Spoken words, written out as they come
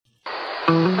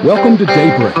Welcome to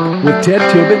Daybreak with Ted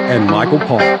Tibbett and Michael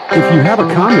Paul. If you have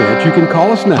a comment, you can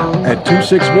call us now at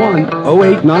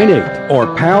 261-0898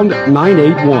 or pound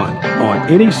 981 on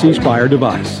any C Spire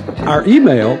device. Our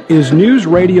email is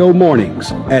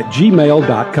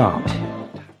newsradiomornings@gmail.com.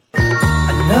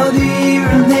 Another year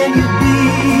and then you'll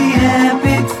be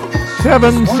happy.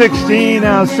 7:16,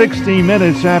 now 16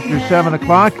 minutes after 7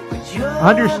 o'clock.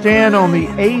 Understand on the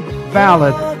 8th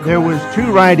ballot, there was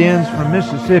 2 write-ins from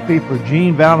Mississippi for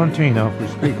Gene Valentino for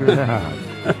Speaker of the House.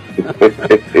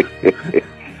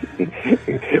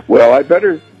 Well, I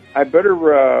better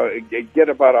get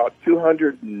about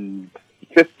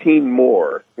 215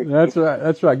 more. That's right.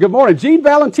 That's right. Good morning. Gene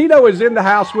Valentino is in the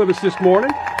house with us this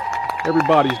morning.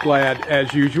 Everybody's glad,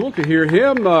 as usual, to hear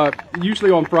him,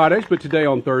 usually on Fridays, but today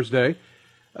on Thursday.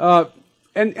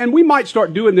 And we might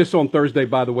start doing this on Thursday,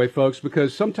 by the way, folks,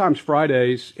 because sometimes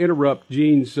Fridays interrupt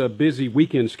Gene's busy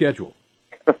weekend schedule.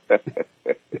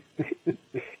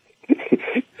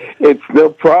 It's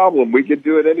no problem. We can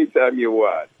do it anytime you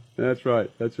want. That's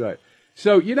right. That's right.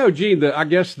 So, Gene, I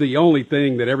guess the only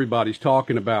thing that everybody's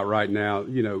talking about right now,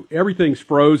 everything's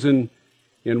frozen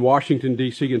in Washington,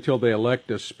 D.C. until they elect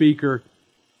a speaker.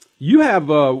 You have,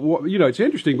 it's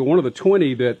interesting, but one of the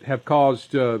 20 that have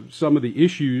caused some of the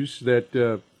issues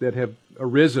that have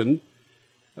arisen,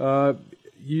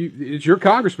 it's your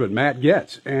congressman, Matt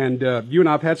Gaetz, and you and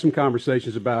I have had some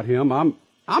conversations about him. I'm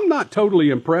not totally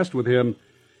impressed with him,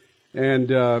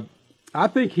 and I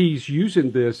think he's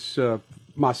using this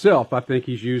myself. I think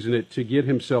he's using it to get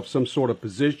himself some sort of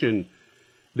position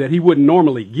that he wouldn't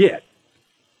normally get.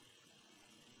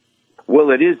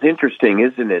 Well, it is interesting,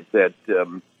 isn't it, that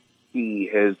he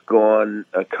has gone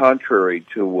contrary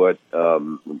to what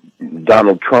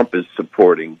Donald Trump is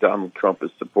supporting. Donald Trump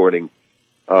is supporting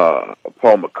Kevin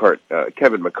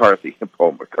McCarthy,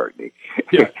 Paul McCartney.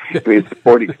 Yeah. He's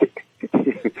supporting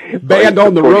Band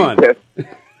on the run.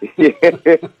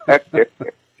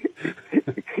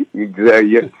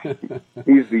 Exactly.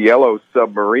 He's the yellow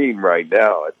submarine right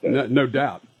now. No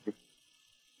doubt.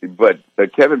 But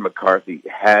Kevin McCarthy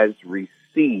has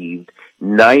received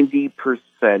 90%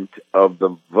 of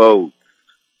the votes.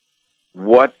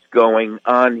 What's going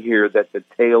on here that the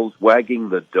tail's wagging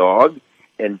the dog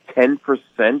and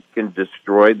 10% can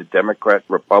destroy the Democrat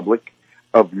Republic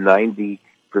of 90%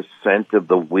 of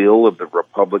the will of the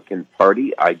Republican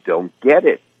Party? I don't get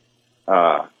it.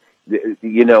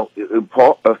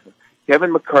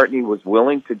 Kevin McCarthy was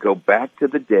willing to go back to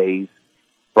the days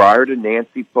prior to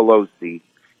Nancy Pelosi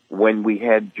when we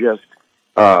had just,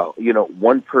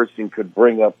 one person could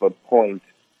bring up a point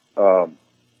of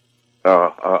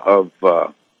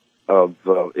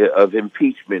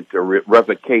impeachment or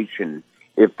revocation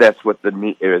if that's what the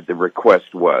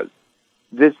request was.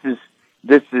 This is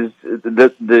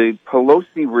the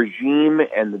Pelosi regime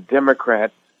and the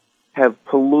Democrats have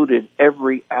polluted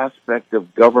every aspect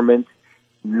of government,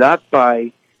 not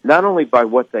only by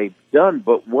what they've done,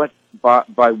 but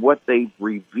by what they've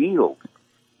revealed.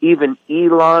 Even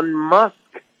Elon Musk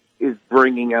is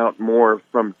bringing out more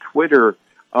from Twitter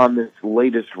on this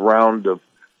latest round of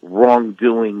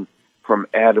wrongdoing from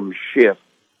Adam Schiff.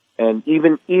 And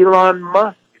even Elon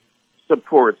Musk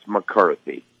supports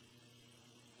McCarthy.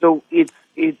 So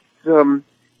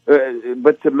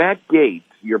but to Matt Gaetz,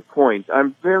 your point,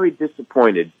 I'm very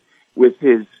disappointed with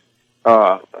his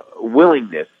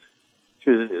willingness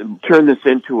to turn this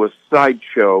into a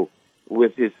sideshow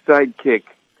with his sidekick,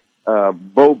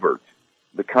 Boebert,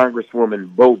 the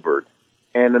Congresswoman Boebert,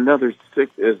 and another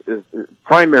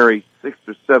primary 6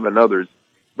 or 7 others,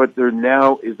 but there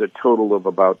now is a total of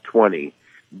about 20.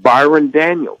 Byron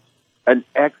Daniels, an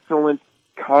excellent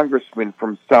congressman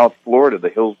from South Florida, the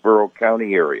Hillsborough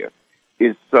County area,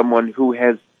 is someone who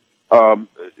has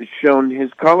shown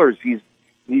his colors.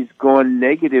 He's gone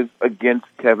negative against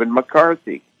Kevin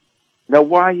McCarthy. Now,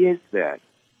 why is that?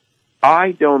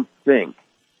 I don't think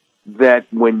that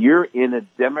when you're in a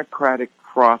democratic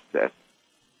process,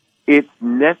 it's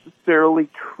necessarily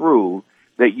true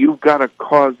that you've got to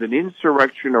cause an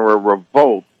insurrection or a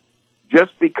revolt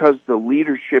just because the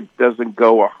leadership doesn't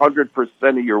go 100%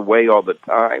 of your way all the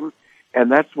time.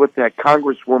 And that's what that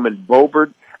Congresswoman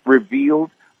Boebert revealed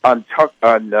on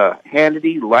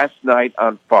Hannity last night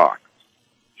on Fox.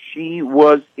 She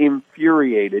was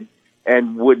infuriated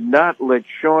and would not let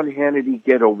Sean Hannity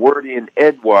get a word in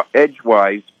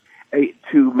edgewise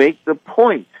to make the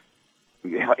point.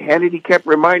 Hannity kept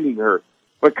reminding her,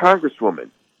 but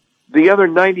Congresswoman, the other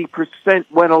 90%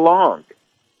 went along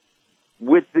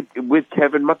with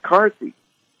Kevin McCarthy.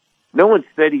 No one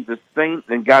said he's a saint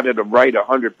and got it right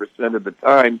 100% of the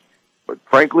time, but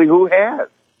frankly, who has?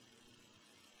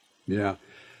 Yeah.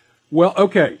 Well,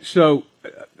 okay, so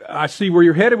I see where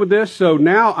you're headed with this. So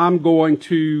now I'm going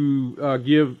to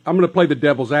I'm going to play the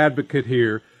devil's advocate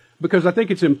here because I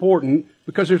think it's important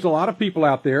because there's a lot of people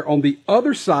out there on the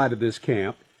other side of this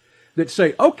camp that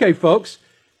say, okay, folks,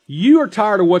 you are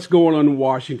tired of what's going on in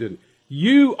Washington.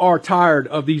 You are tired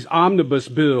of these omnibus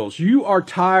bills. You are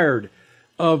tired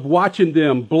of watching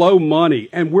them blow money,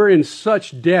 and we're in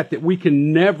such debt that we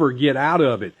can never get out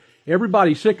of it.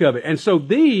 Everybody's sick of it. And so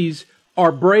these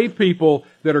are brave people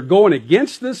that are going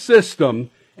against the system,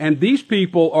 and these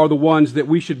people are the ones that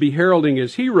we should be heralding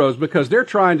as heroes because they're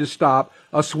trying to stop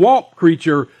a swamp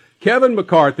creature, Kevin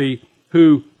McCarthy,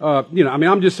 who,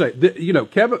 I'm just saying,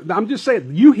 Kevin, I'm just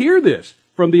saying, you hear this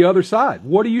from the other side.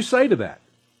 What do you say to that?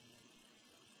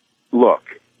 Look,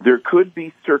 there could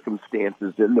be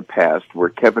circumstances in the past where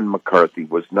Kevin McCarthy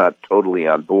was not totally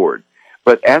on board.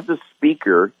 But as a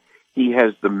speaker, he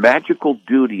has the magical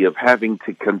duty of having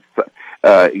to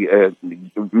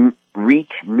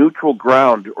reach neutral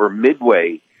ground or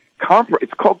midway.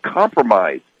 It's called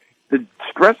compromise. The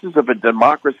stresses of a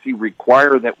democracy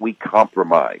require that we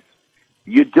compromise.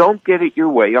 You don't get it your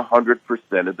way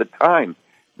 100% of the time.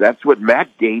 That's what Matt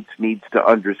Gaetz needs to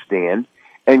understand.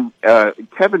 And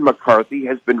Kevin McCarthy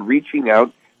has been reaching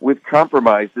out with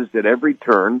compromises at every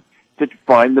turn to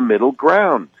find the middle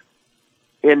ground.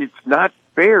 And it's not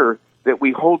fair that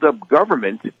we hold up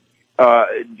government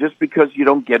just because you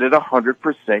don't get it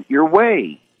 100% your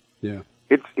way. Yeah,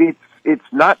 it's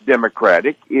not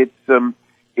democratic.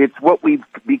 It's what we've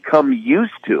become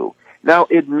used to. Now,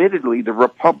 admittedly, the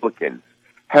Republicans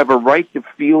have a right to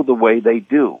feel the way they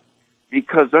do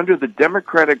because under the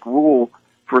Democratic rule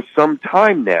for some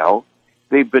time now,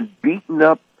 they've been beaten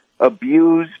up,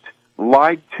 abused,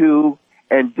 lied to,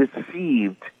 and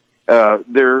deceived.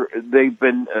 They've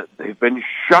been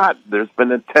shot. There's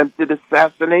been attempted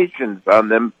assassinations on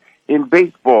them in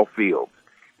baseball fields.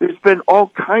 There's been all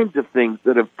kinds of things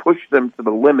that have pushed them to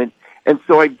the limit, and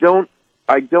so I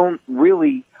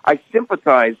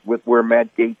sympathize with where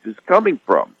Matt Gaetz is coming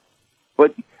from.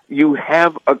 But you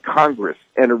have a Congress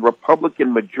and a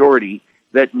Republican majority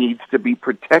that needs to be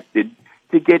protected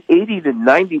to get 80 to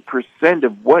 90%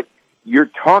 of what you're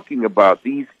talking about,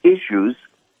 these issues,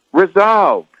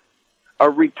 resolved. A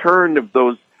return of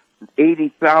those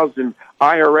 80,000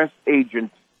 IRS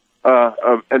agents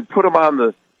and put them on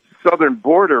the southern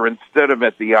border instead of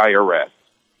at the IRS.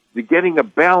 The getting a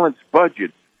balanced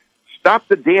budget. Stop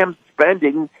the damn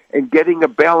spending and getting a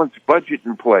balanced budget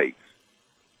in place.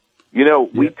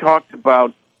 We talked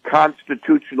about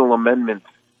constitutional amendments,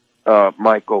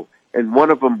 Michael, and one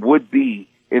of them would be,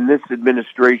 in this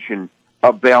administration,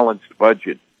 a balanced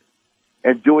budget.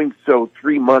 And doing so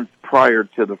 3 months prior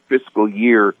to the fiscal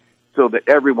year so that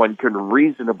everyone can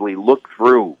reasonably look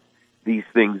through these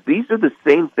things. These are the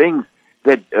same things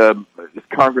that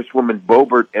Congresswoman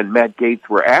Boebert and Matt Gaetz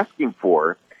were asking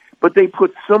for, but they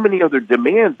put so many other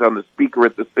demands on the Speaker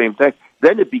at the same time.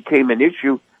 Then it became an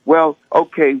issue. Well,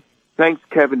 okay, thanks,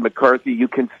 Kevin McCarthy. You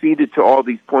conceded to all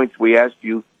these points we asked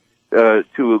you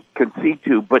to concede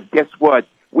to, but guess what?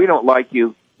 We don't like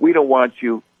you. We don't want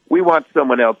you. We want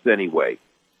someone else anyway.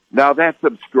 Now, that's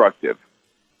obstructive.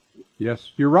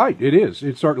 Yes, you're right. It is.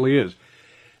 It certainly is.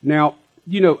 Now,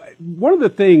 one of the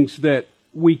things that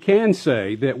we can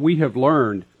say that we have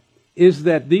learned is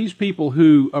that these people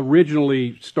who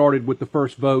originally started with the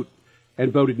first vote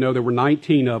and voted no, there were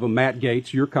 19 of them. Matt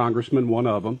Gaetz, your congressman, one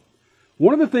of them.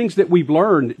 One of the things that we've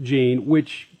learned, Gene,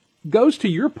 which goes to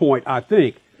your point, I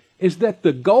think, is that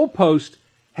the goalposts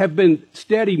have been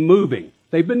steady moving.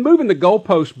 They've been moving the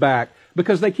goalposts back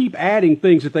because they keep adding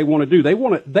things that they want to do. They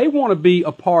want to be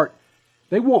a part.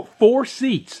 They want 4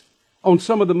 seats on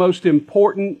some of the most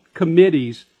important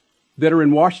committees that are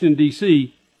in Washington,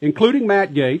 D.C., including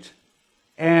Matt Gaetz.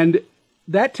 And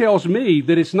that tells me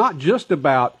that it's not just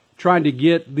about trying to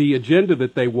get the agenda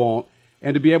that they want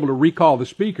and to be able to recall the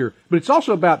Speaker, but it's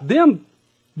also about them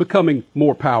becoming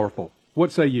more powerful.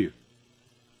 What say you?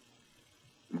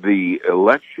 The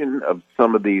election of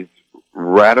some of these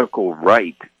radical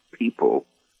right people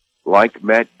like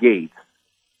Matt Gaetz,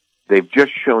 they've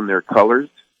just shown their colors,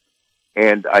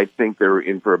 and I think they're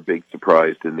in for a big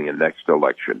surprise in the next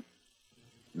election.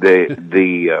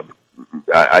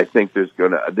 I think this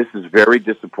is very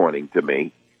disappointing to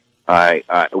me.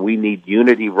 We need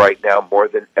unity right now more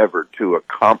than ever to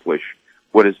accomplish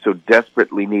what is so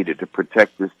desperately needed to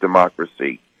protect this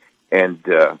democracy. And,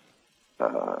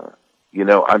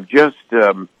 I'm just,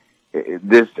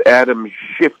 this Adam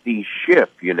Shifty Schiff,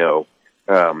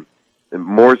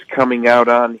 more's coming out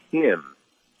on him.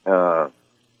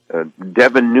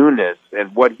 Devin Nunes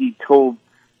and what he told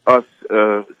us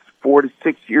 4 to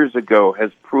 6 years ago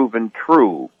has proven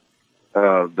true.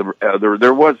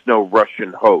 There was no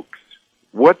Russian hoax.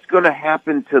 What's going to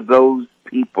happen to those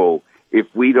people if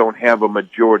we don't have a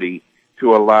majority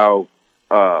to allow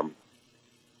the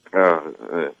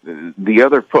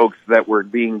other folks that were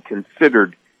being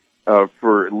considered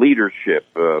for leadership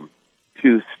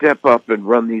to step up and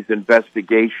run these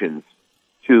investigations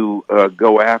to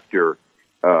go after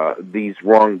these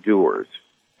wrongdoers?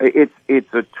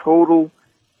 It's a total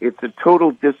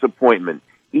disappointment.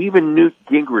 Even Newt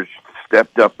Gingrich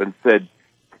stepped up and said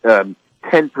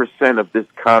 10% of this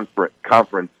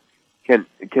conference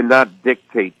cannot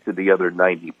dictate to the other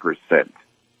 90%.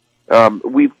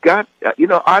 We've got,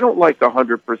 I don't like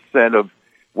 100% of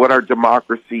what our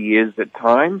democracy is at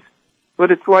times,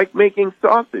 but it's like making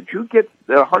sausage. Who gets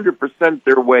 100%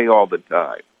 their way all the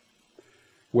time?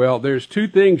 Well, there's two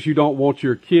things you don't want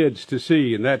your kids to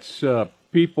see, and that's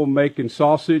people making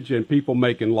sausage and people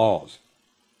making laws.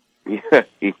 Yeah,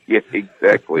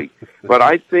 exactly. But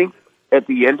I think at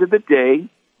the end of the day,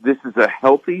 this is a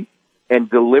healthy and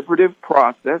deliberative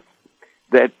process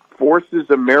that forces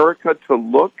America to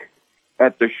look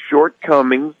at the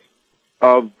shortcomings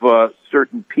of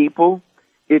certain people.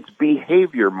 It's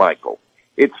behavior, Michael.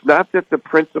 It's not that the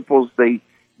principles they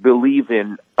believe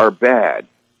in are bad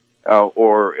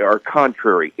or are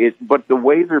contrary, but the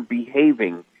way they're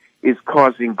behaving is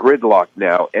causing gridlock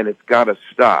now, and it's got to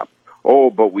stop.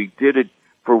 Oh, but we did it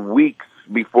for weeks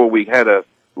before we had a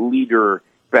leader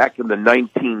back in the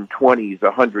 1920s,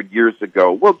 100 years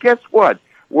ago. Well, guess what?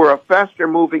 We're a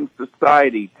faster-moving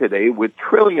society today with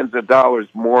trillions of dollars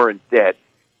more in debt,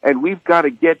 and we've got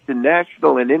to get to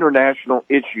national and international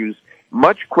issues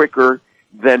much quicker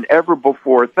than ever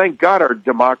before. Thank God our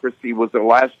democracy was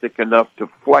elastic enough to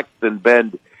flex and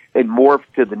bend and morph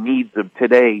to the needs of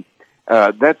today.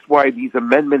 That's why these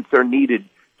amendments are needed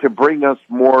to bring us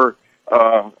more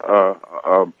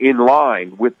in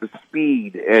line with the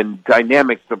speed and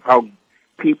dynamics of how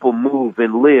people move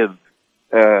and live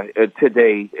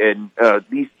today. And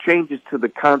these changes to the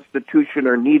Constitution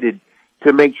are needed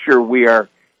to make sure we are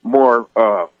more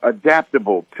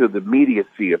adaptable to the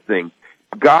immediacy of things.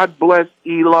 God bless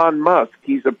Elon Musk.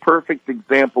 He's a perfect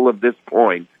example of this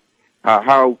point,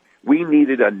 how we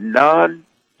needed a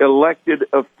non-elected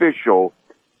official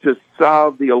to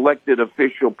solve the elected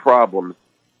official problems.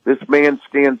 This man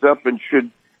stands up and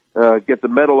should get the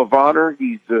Medal of Honor.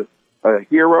 He's a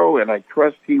hero, and I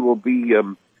trust he will be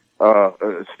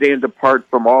stand apart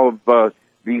from all of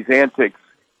these antics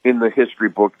in the history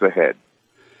books ahead.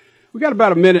 We got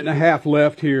about a minute and a half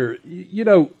left here. You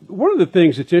know, one of the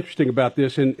things that's interesting about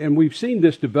this, and we've seen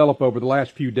this develop over the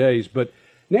last few days, but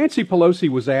Nancy Pelosi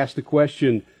was asked the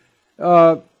question,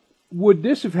 would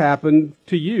this have happened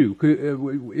to you?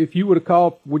 If you would have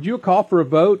called, would you have called for a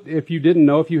vote if you didn't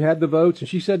know if you had the votes? And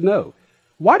she said no.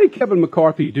 Why did Kevin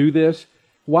McCarthy do this?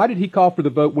 Why did he call for the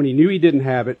vote when he knew he didn't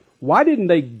have it? Why didn't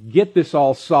they get this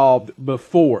all solved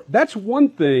before? That's one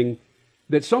thing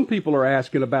that some people are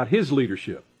asking about his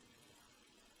leadership.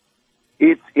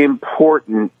 It's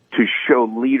important to show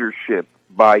leadership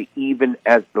by, even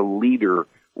as the leader,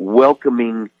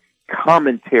 welcoming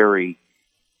commentary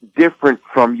different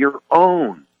from your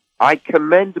own. I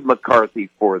commend McCarthy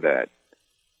for that.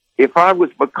 If I was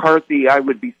McCarthy, I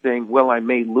would be saying, well, I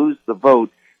may lose the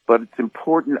vote, but it's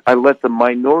important I let the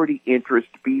minority interest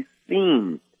be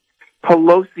seen.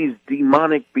 Pelosi's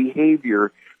demonic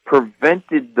behavior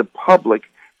prevented the public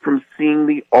from seeing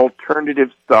the alternative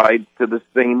sides to the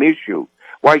same issue.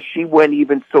 Why, she went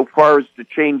even so far as to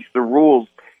change the rules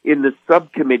in the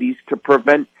subcommittees to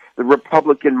prevent the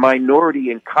Republican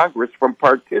minority in Congress from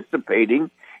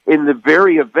participating in the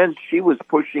very events she was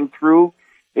pushing through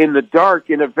in the dark,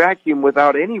 in a vacuum,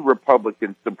 without any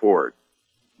Republican support.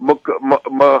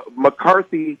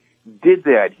 McCarthy did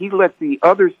that. He let the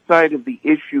other side of the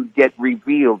issue get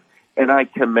revealed, and I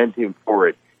commend him for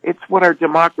it. It's what our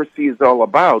democracy is all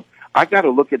about. I got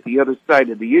to look at the other side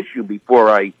of the issue before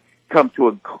I come to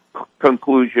a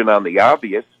conclusion on the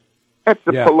obvious. That's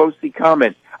the Pelosi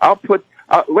comment.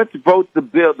 Let's vote the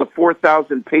bill, the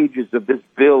 4,000 pages of this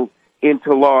bill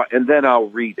into law, and then I'll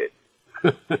read it.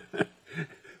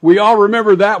 We all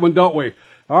remember that one, don't we?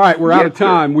 All right, we're out of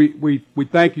time. We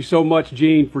thank you so much,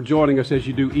 Gene, for joining us as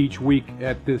you do each week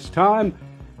at this time,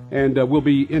 and we'll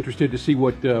be interested to see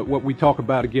what we talk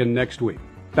about again next week.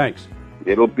 Thanks.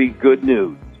 It'll be good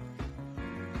news.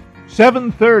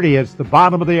 7:30, it's the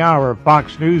bottom of the hour.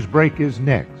 Fox News Break is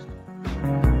next.